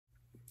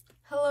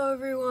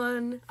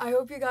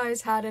hope you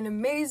guys had an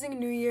amazing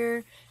new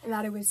year and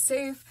that it was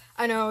safe.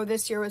 I know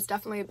this year was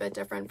definitely a bit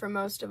different for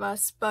most of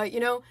us, but you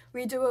know,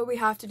 we do what we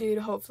have to do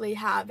to hopefully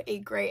have a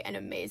great and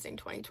amazing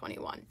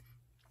 2021.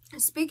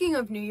 Speaking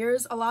of New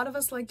Year's, a lot of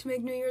us like to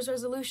make New Year's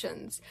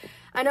resolutions.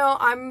 I know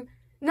I'm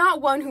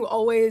not one who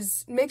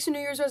always makes a New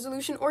Year's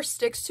resolution or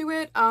sticks to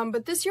it,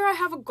 but this year I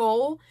have a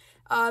goal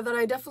that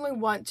I definitely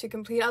want to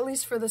complete, at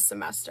least for this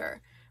semester.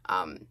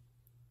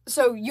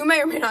 So you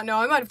may or may not know,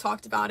 I might have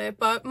talked about it,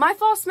 but my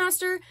fall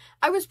semester,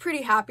 I was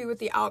pretty happy with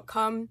the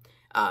outcome.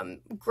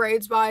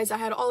 Grades-wise, I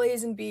had all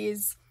A's and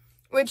B's,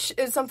 which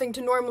is something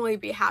to normally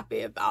be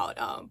happy about.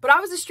 But I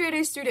was a straight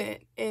A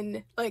student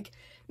in, like,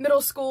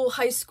 middle school,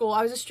 high school.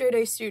 I was a straight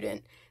A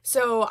student.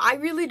 So I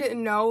really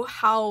didn't know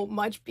how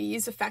much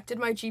B's affected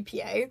my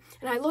GPA.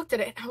 And I looked at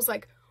it and I was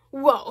like,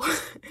 whoa.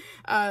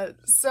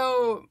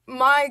 So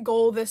my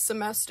goal this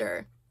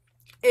semester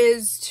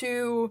is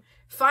to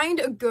find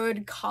a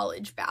good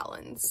college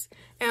balance.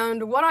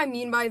 And what I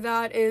mean by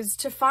that is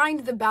to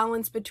find the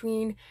balance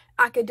between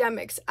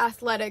academics,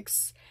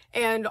 athletics,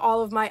 and all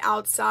of my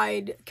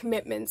outside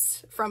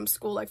commitments from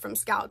school, like from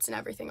scouts and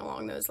everything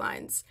along those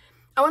lines.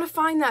 I want to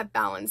find that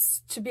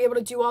balance to be able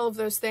to do all of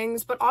those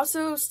things, but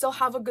also still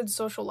have a good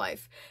social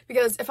life.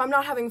 Because if I'm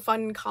not having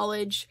fun in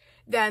college,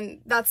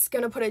 then that's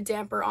going to put a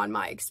damper on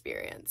my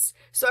experience.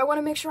 So I want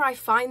to make sure I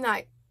find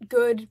that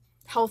good,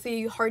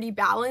 healthy, hearty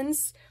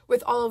balance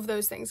with all of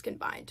those things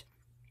combined.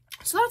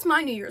 So that's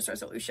my New Year's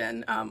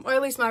resolution, or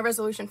at least my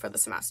resolution for the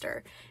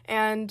semester.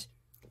 And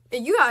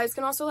you guys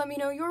can also let me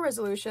know your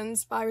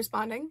resolutions by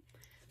responding.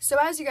 So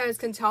as you guys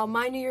can tell,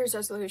 my New Year's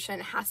resolution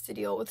has to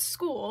deal with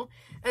school.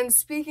 And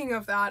speaking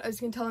of that,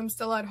 as you can tell, I'm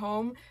still at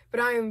home,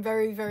 but I am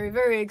very, very,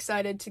 very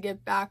excited to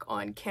get back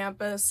on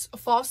campus. A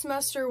fall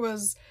semester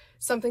was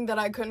something that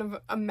I couldn't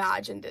have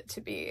imagined it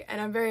to be. And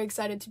I'm very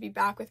excited to be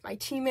back with my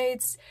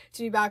teammates,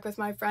 to be back with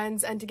my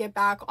friends, and to get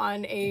back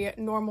on a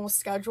normal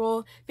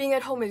schedule. Being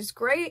at home is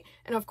great,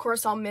 and of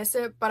course I'll miss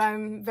it, but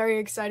I'm very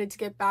excited to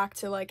get back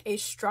to like a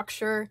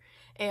structure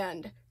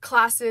and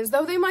classes,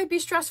 though they might be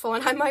stressful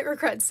and I might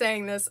regret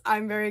saying this.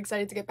 I'm very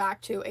excited to get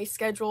back to a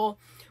schedule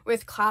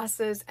with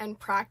classes and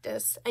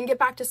practice and get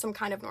back to some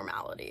kind of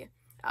normality.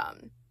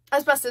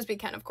 As best as we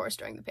can, of course,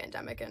 during the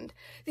pandemic and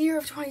the year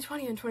of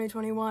 2020 and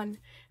 2021.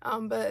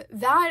 But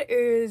that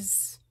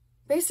is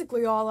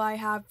basically all I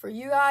have for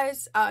you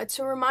guys.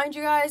 To remind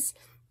you guys,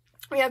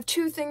 we have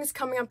two things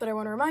coming up that I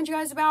want to remind you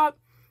guys about.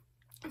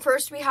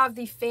 First, we have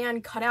the fan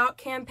cutout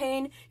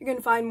campaign. You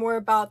can find more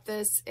about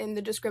this in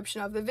the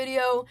description of the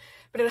video,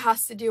 but it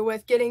has to do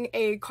with getting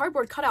a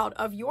cardboard cutout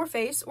of your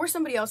face or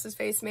somebody else's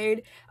face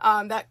made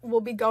that will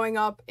be going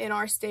up in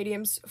our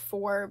stadiums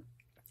for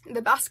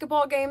the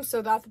basketball game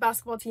so that the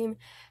basketball team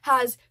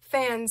has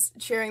fans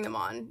cheering them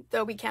on,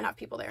 though we can't have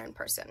people there in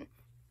person.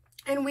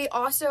 And we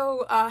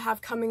also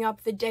have coming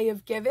up the Day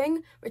of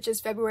Giving, which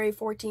is February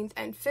 14th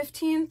and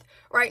 15th.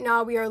 Right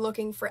now we are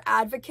looking for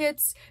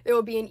advocates. There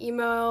will be an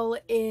email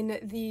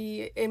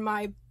in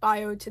my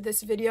bio to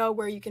this video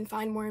where you can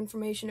find more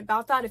information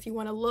about that. If you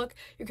want to look,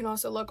 you can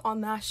also look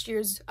on last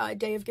year's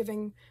Day of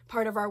Giving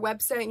part of our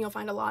website, and you'll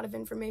find a lot of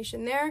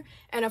information there.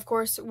 And of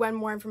course, when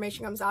more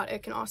information comes out,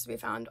 it can also be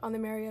found on the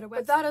Marietta website.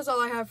 But that is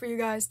all I have for you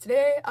guys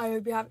today. I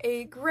hope you have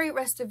a great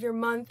rest of your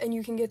month and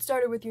you can get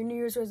started with your New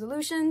Year's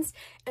resolutions,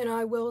 and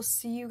I will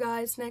see you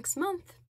guys next month.